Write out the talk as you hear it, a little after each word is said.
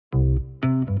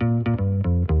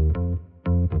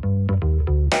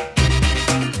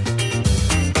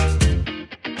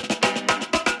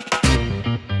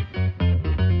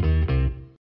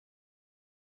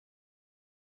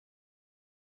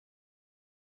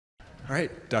All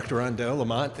right, Dr. Rondeau,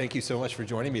 Lamont, thank you so much for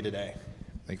joining me today.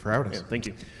 Thank you for having us. Yeah, thank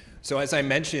you. So as I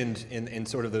mentioned in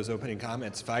sort of those opening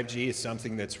comments, 5G is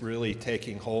something that's really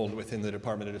taking hold within the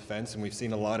Department of Defense, and we've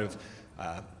seen a lot of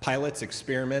pilots,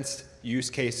 experiments, use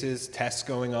cases, tests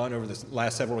going on over the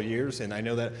last several years, and I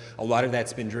know that a lot of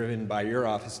that's been driven by your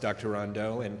office, Dr.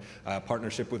 Rondeau, and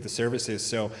partnership with the services.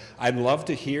 So I'd love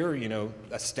to hear,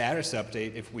 a status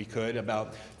update, if we could,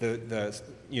 about the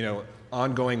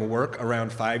ongoing work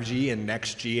around 5G and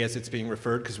next G as it's being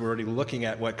referred, because we're already looking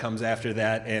at what comes after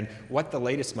that and what the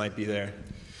latest might be there.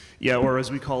 Yeah, or as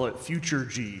we call it, future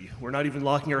G. We're not even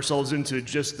locking ourselves into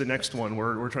just the next one.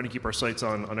 We're trying to keep our sights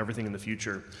on everything in the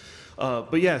future.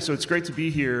 But yeah, so it's great to be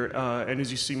here. And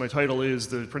as you see, my title is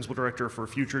the Principal Director for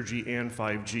Future G and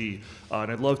 5G.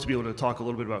 And I'd love to be able to talk a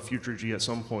little bit about Future G at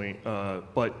some point.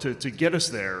 But to get us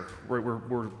there,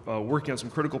 we're working on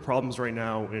some critical problems right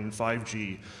now in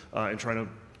 5G and trying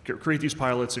to create these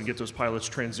pilots and get those pilots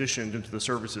transitioned into the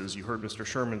services. You heard Mr.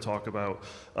 Sherman talk about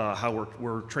how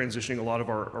we're transitioning a lot of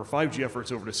our 5G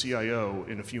efforts over to CIO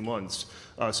in a few months.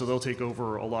 So they'll take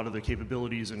over a lot of the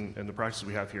capabilities and the practices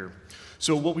we have here.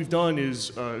 So what we've done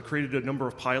is created a number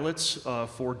of pilots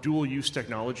for dual use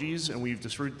technologies, and we've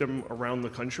distributed them around the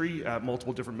country at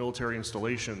multiple different military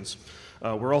installations.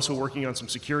 We're also working on some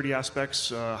security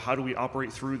aspects. How do we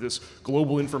operate through this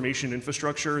global information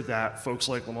infrastructure that folks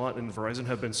like Lamont and Verizon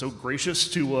have been so gracious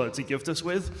to gift us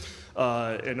with,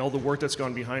 and all the work that's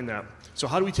gone behind that. So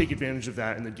how do we take advantage of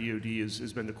that in the DoD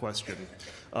has been the question.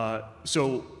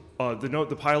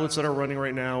 The pilots that are running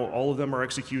right now, all of them are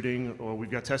executing.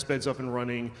 We've got test beds up and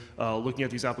running, looking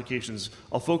at these applications.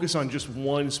 I'll focus on just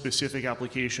one specific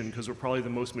application because we're probably the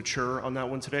most mature on that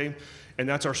one today, and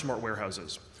that's our smart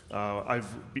warehouses. I've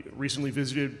recently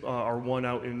visited our one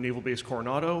out in Naval Base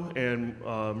Coronado and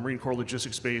Marine Corps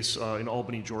Logistics Base in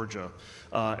Albany, Georgia.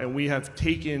 And we have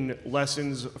taken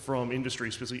lessons from industry,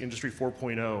 specifically Industry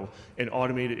 4.0, and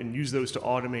automated and used those to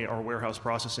automate our warehouse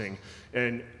processing.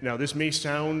 And now this may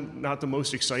sound not the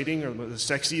most exciting or the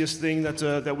sexiest thing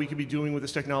that we could be doing with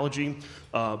this technology,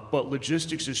 but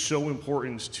logistics is so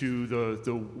important to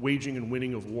the waging and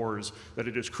winning of wars that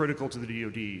it is critical to the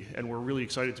DoD. And we're really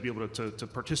excited to be able to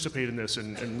participate in this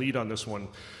and lead on this one.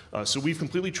 So we've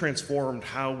completely transformed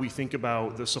how we think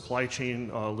about the supply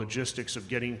chain logistics of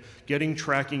getting,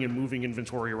 tracking, and moving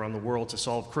inventory around the world to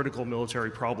solve critical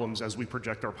military problems as we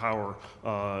project our power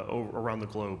around the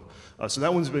globe. So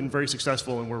that one's been very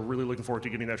successful, and we're really looking forward to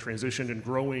getting that transitioned and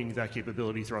growing that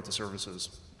capability throughout the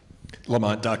services.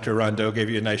 Lamont, Dr. Rondeau gave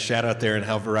you a nice shout out there and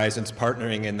how Verizon's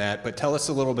partnering in that, but tell us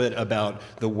a little bit about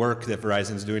the work that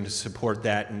Verizon's doing to support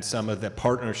that and some of the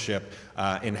partnership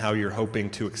in how you're hoping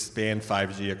to expand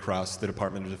 5G across the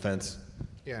Department of Defense.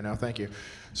 Yeah, no, thank you.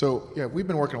 So yeah, we've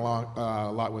been working along a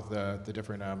lot with the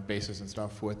different bases and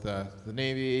stuff with the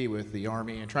Navy, with the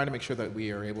Army, and trying to make sure that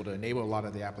we are able to enable a lot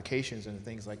of the applications and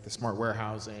things like the smart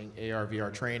warehousing, AR,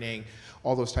 VR training,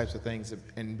 all those types of things,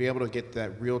 and be able to get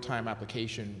that real-time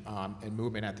application and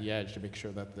movement at the edge to make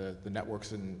sure that the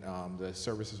networks and the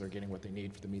services are getting what they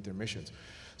need to meet their missions.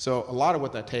 So a lot of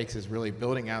what that takes is really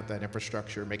building out that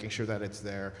infrastructure, making sure that it's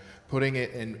there, building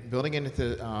it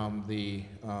into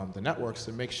the networks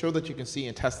to make sure that you can see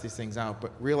and test these things out,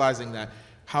 but realizing that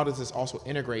how does this also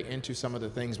integrate into some of the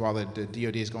things while the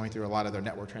DoD is going through a lot of their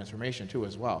network transformation too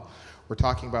as well. We're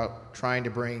talking about trying to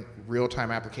bring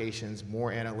real-time applications,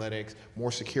 more analytics,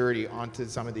 more security onto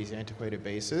some of these antiquated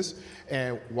bases,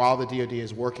 and while the DoD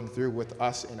is working through with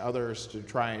us and others to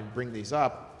try and bring these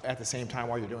up, at the same time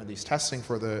while you're doing these testing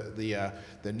for the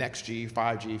next G,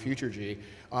 5G, future G,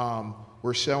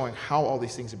 we're showing how all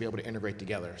these things will be able to integrate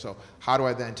together. So how do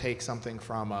I then take something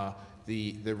from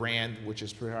the RAN, which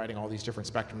is providing all these different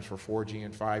spectrums for 4G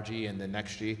and 5G and the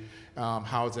next G,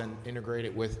 how it's then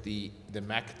integrated with the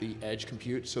MEC, the edge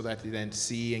compute, so that you then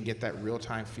see and get that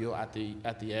real-time feel at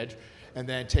the edge. And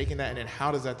then taking that, and then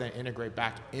how does that then integrate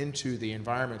back into the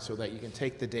environment so that you can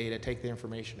take the data, take the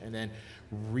information, and then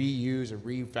reuse and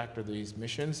refactor these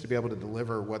missions to be able to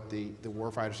deliver what the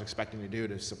warfighter is expecting to do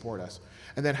to support us.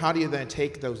 And then how do you then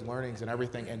take those learnings and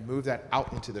everything and move that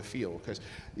out into the field? Because,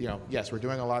 yes, we're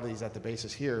doing a lot of these at the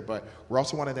bases here, but we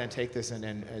also want to then take this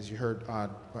and as you heard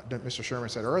Mr. Sherman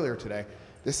said earlier today,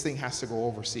 this thing has to go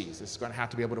overseas. It's going to have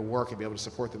to be able to work and be able to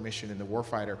support the mission and the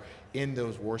warfighter in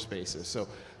those war spaces. So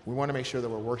we want to make sure that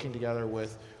we're working together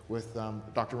with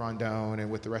Dr. Rondeau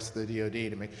and with the rest of the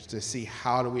DoD to see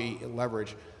how do we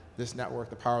leverage this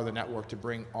network, the power of the network, to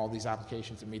bring all these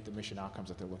applications and meet the mission outcomes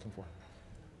that they're looking for.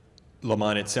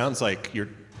 Lamont, it sounds like you're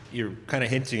kind of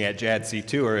hinting at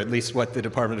JADC2, or at least what the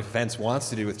Department of Defense wants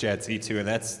to do with JADC2, and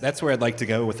that's where I'd like to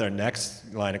go with our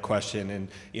next line of question. And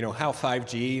how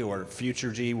 5G or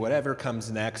future G, whatever comes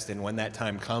next, and when that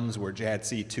time comes where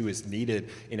JADC2 is needed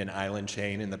in an island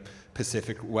chain in the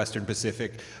Western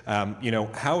Pacific,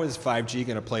 how is 5G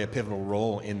going to play a pivotal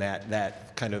role in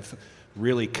that kind of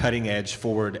really cutting edge,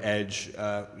 forward edge,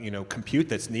 compute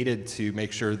that's needed to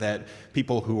make sure that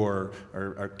people who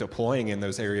are deploying in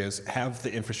those areas have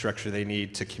the infrastructure they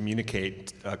need to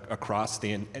communicate across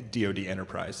the DoD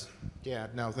enterprise? Yeah,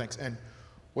 no, thanks. And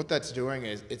what that's doing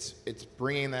is it's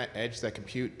bringing that edge, that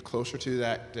compute closer to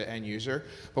the end user.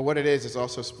 But what it is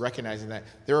also recognizing that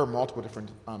there are multiple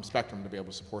different spectrum to be able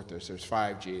to support this. There's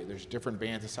 5G. There's different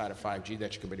bands inside of 5G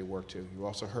that you can really work to. You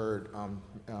also heard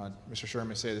Mr.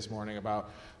 Sherman say this morning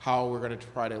about how we're going to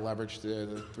try to leverage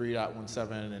the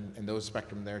 3.17 and those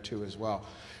spectrum there too as well.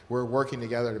 We're working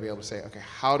together to be able to say, okay,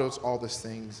 how does all these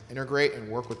things integrate and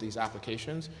work with these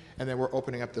applications? And then we're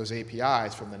opening up those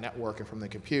APIs from the network and from the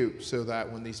compute so that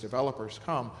when these developers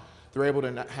come, they're able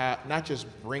to not just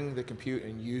bring the compute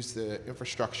and use the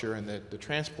infrastructure and the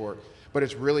transport, but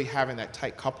it's really having that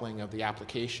tight coupling of the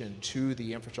application to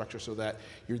the infrastructure so that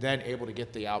you're then able to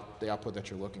get the output that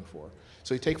you're looking for.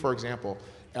 So you take, for example,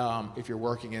 if you're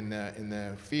working in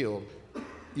the field,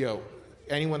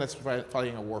 anyone that's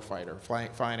fighting a warfighter,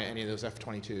 flying any of those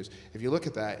F-22s, if you look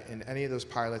at that, in any of those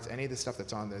pilots, any of the stuff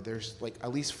that's on there, there's like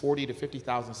at least 40 to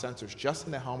 50,000 sensors just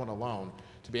in the helmet alone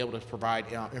to be able to provide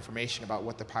information about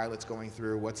what the pilot's going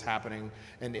through, what's happening,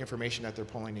 and the information that they're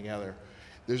pulling together.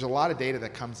 There's a lot of data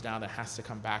that comes down that has to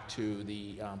come back to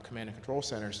the command and control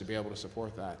centers to be able to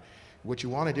support that. What you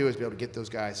want to do is be able to get those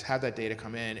guys, have that data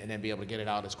come in, and then be able to get it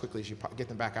out as quickly as you get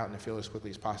them back out in the field as quickly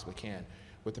as possibly can.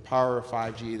 With the power of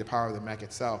 5G, the power of the MEC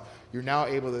itself, you're now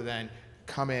able to then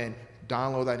come in,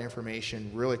 download that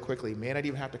information really quickly. May not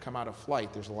even have to come out of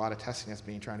flight. There's a lot of testing that's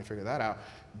being trying to figure that out.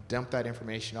 Dump that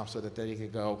information off so that they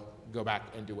can go back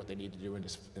and do what they need to do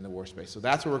in the war space. So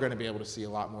that's where we're going to be able to see a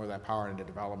lot more of that power into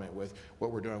development with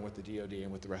what we're doing with the DoD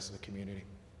and with the rest of the community.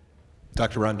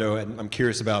 Dr. Rondeau, I'm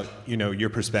curious about your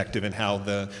perspective and how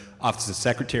the Office of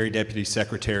Secretary, Deputy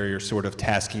Secretary are sort of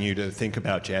tasking you to think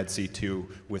about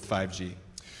JADC2 with 5G.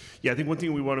 Yeah, I think one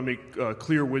thing we want to make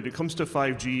clear when it comes to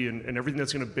 5G and everything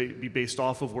that's going to be based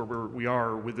off of where we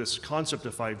are with this concept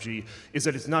of 5G is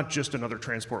that it's not just another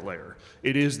transport layer.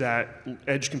 It is that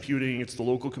edge computing, it's the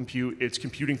local compute, it's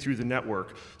computing through the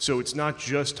network. So it's not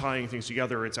just tying things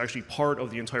together, it's actually part of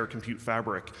the entire compute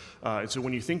fabric. And so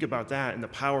when you think about that and the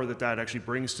power that that actually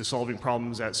brings to solving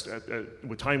problems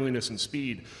with timeliness and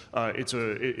speed, it's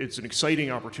an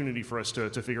exciting opportunity for us to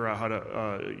figure out how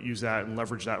to use that and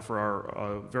leverage that for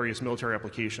our various military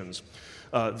applications.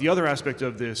 The other aspect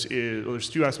of this is, well, there's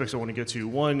two aspects I want to get to.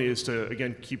 One is to,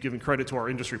 again, keep giving credit to our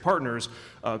industry partners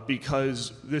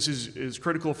because this is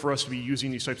critical for us to be using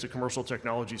these types of commercial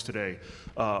technologies today.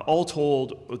 All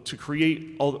told, to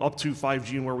create up to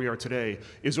 5G and where we are today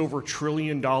is over $1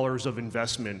 trillion of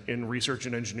investment in research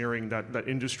and engineering that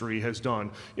industry has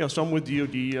done. Some with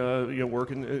DoD work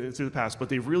through the past, but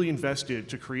they've really invested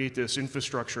to create this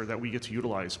infrastructure that we get to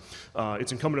utilize.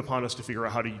 It's incumbent upon us to figure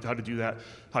out how to do that,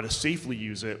 how to safely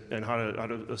use it, and how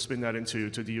to spin that into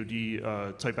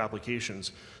DoD type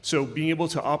applications. So being able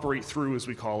to operate through, as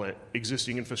we call it,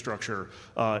 existing infrastructure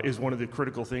is one of the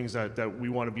critical things that we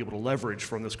want to be able to leverage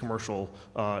from this commercial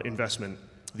investment.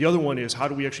 The other one is how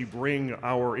do we actually bring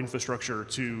our infrastructure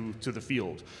to the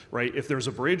field, right? If there's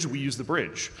a bridge, we use the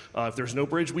bridge. If there's no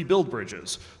bridge, we build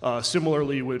bridges.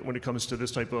 Similarly, when it comes to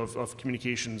this type of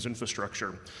communications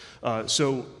infrastructure.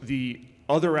 So the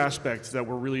other aspect that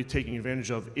we're really taking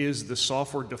advantage of is the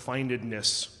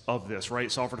software-definedness of this, right?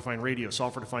 Software-defined radio,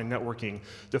 software-defined networking.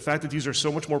 The fact that these are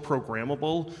so much more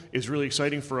programmable is really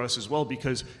exciting for us as well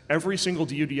because every single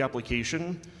DoD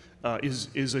application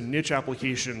is a niche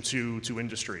application to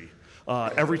industry.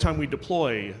 Every time we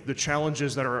deploy, the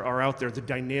challenges that are out there, the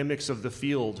dynamics of the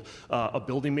field, a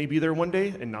building may be there one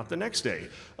day and not the next day.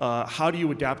 How do you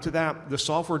adapt to that? The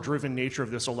software-driven nature of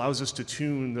this allows us to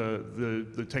tune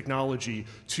the technology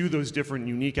to those different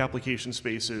unique application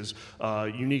spaces,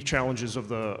 unique challenges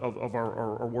of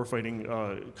our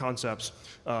warfighting concepts,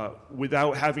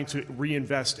 without having to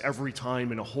reinvest every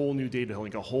time in a whole new data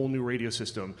link, a whole new radio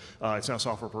system. It's now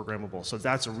software programmable. So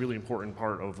that's a really important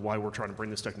part of why we're trying to bring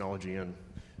this technology in.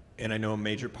 And I know a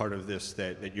major part of this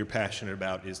that you're passionate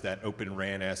about is that Open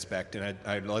RAN aspect, and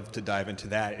I'd love to dive into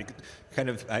that.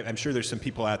 I'm sure there's some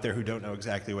people out there who don't know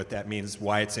exactly what that means,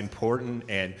 why it's important,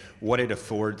 and what it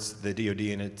affords the DoD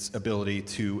and its ability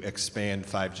to expand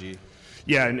 5G.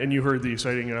 Yeah, and you heard the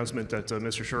exciting announcement that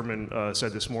Mr. Sherman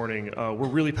said this morning. We're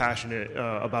really passionate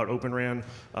about Open RAN.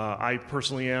 I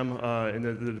personally am, and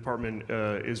the department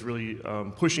is really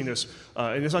pushing this.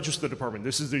 And it's not just the department.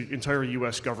 This is the entire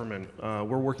U.S. government.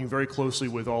 We're working very closely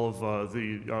with all of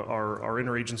our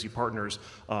interagency partners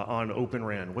on Open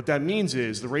RAN. What that means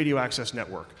is the radio access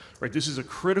network. Right? This is a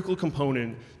critical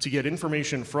component to get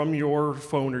information from your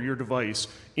phone or your device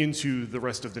into the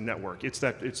rest of the network. It's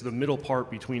the middle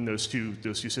part between those two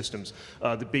systems,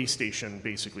 the base station,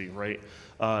 basically, right?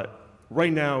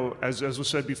 Right now, as was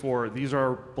said before, these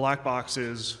are black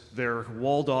boxes. They're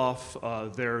walled off.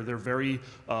 They're very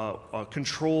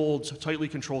controlled, tightly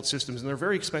controlled systems, and they're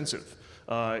very expensive.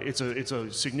 It's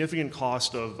a significant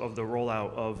cost of the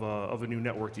rollout of a new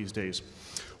network these days.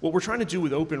 What we're trying to do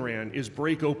with Open RAN is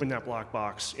break open that black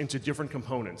box into different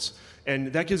components.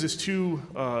 And that gives us two,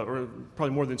 or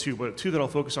probably more than two, but two that I'll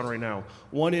focus on right now.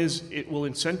 One is it will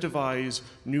incentivize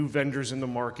new vendors in the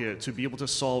market to be able to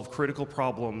solve critical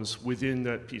problems within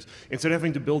that piece. Instead of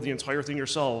having to build the entire thing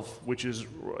yourself, which is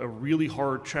a really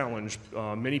hard challenge,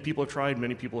 many people have tried,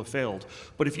 many people have failed.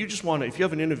 But if you just want to, if you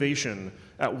have an innovation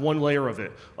at one layer of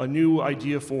it, a new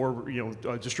idea for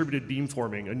distributed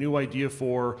beamforming, a new idea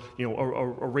for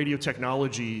a radio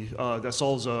technology that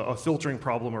solves a filtering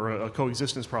problem or a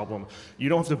coexistence problem, you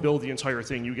don't have to build the entire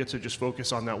thing. You get to just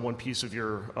focus on that one piece of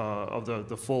your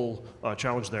the full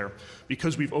challenge there.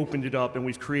 Because we've opened it up and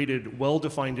we've created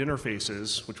well-defined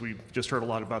interfaces, which we just heard a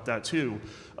lot about that too,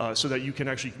 so that you can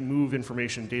actually move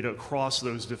information, data across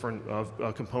those different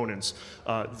components.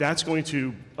 That's going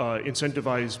to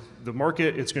incentivize the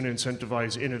market. It's going to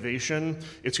incentivize innovation.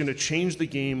 It's going to change the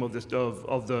game of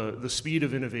the speed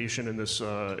of innovation in this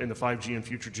in the 5G and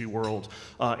future G world,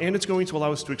 and it's going to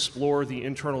allow us to explore the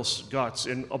internal guts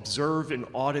and observe and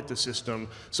audit the system,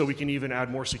 so we can even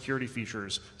add more security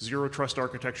features, zero trust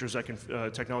architectures that can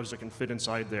technologies that can fit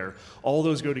inside there. All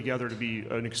those go together to be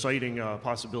an exciting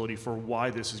possibility for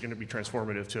why this is going to be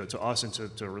transformative to us and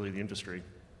to really the industry.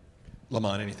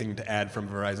 Lamont, anything to add from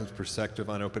Verizon's perspective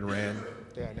on Open RAN?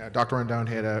 Yeah, no, Dr. Rondeau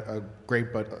had a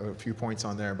great, but a few points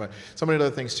on there. But some of the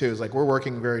other things too is like we're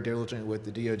working very diligently with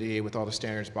the DoD, with all the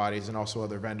standards bodies, and also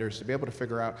other vendors to be able to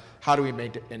figure out how do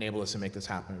we enable this and make this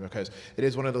happen, because it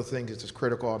is one of those things that's just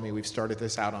critical. I mean, we've started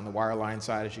this out on the wireline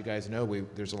side, as you guys know.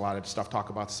 There's a lot of stuff talk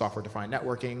about software-defined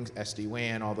networking,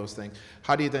 SD-WAN, all those things.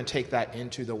 How do you then take that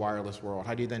into the wireless world?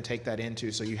 How do you then take that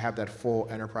into so you have that full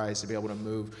enterprise to be able to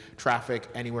move traffic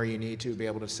anywhere you need to be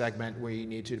able to segment where you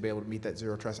need to be able to meet that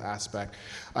zero trust aspect?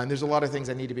 And there's a lot of things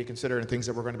that need to be considered and things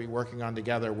that we're going to be working on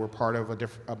together. We're part of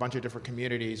a bunch of different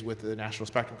communities with the National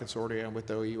Spectrum Consortium and with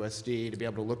the OUSD to be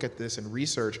able to look at this and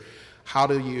research how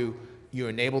do you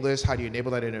enable this, how do you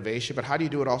enable that innovation, but how do you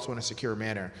do it also in a secure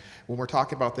manner? When we're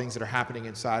talking about things that are happening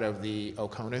inside of the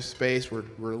OCONUS space,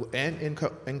 and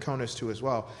in CONUS too as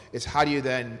well, is how do you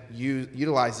then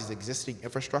utilize these existing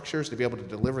infrastructures to be able to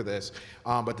deliver this,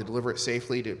 but to deliver it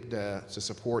safely to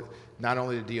support not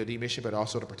only the DoD mission, but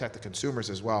also to protect the consumers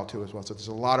as well. So there's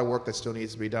a lot of work that still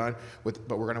needs to be done, but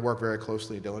we're going to work very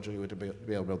closely and diligently to be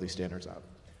able to build these standards out.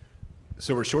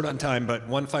 So we're short on time, but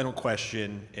one final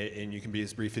question, and you can be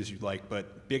as brief as you'd like,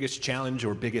 but biggest challenge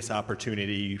or biggest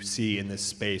opportunity you see in this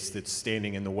space that's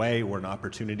standing in the way, or an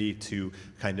opportunity to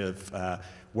kind of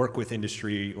work with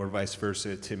industry or vice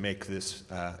versa to make this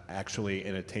actually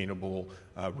an attainable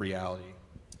reality?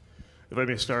 If I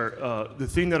may start, the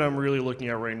thing that I'm really looking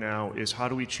at right now is how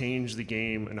do we change the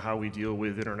game and how we deal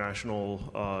with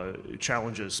international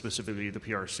challenges, specifically the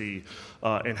PRC,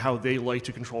 and how they like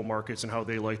to control markets and how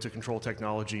they like to control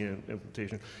technology and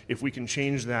implementation. If we can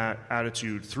change that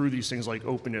attitude through these things like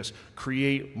openness,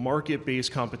 create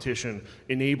market-based competition,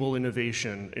 enable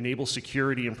innovation, enable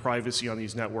security and privacy on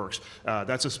these networks,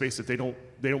 that's a space that they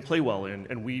don't play well in,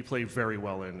 and we play very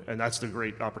well in, and that's the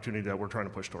great opportunity that we're trying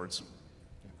to push towards.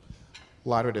 A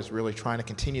lot of it is really trying to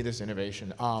continue this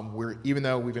innovation. Even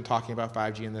though we've been talking about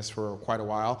 5G in this for quite a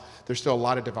while, there's still a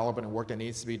lot of development and work that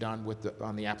needs to be done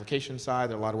on the application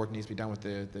side. There's a lot of work that needs to be done with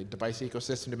the device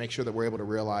ecosystem to make sure that we're able to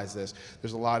realize this.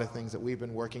 There's a lot of things that we've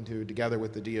been working together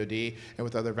with the DoD and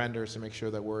with other vendors to make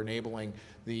sure that we're enabling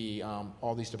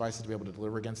all these devices to be able to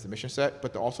deliver against the mission set,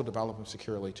 but to also develop them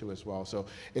securely too as well. So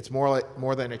it's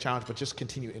more than a challenge, but just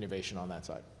continue innovation on that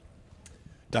side.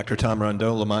 Dr. Tom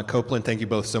Rondeau, Lamont Copeland, thank you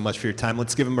both so much for your time.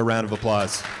 Let's give them a round of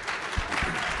applause.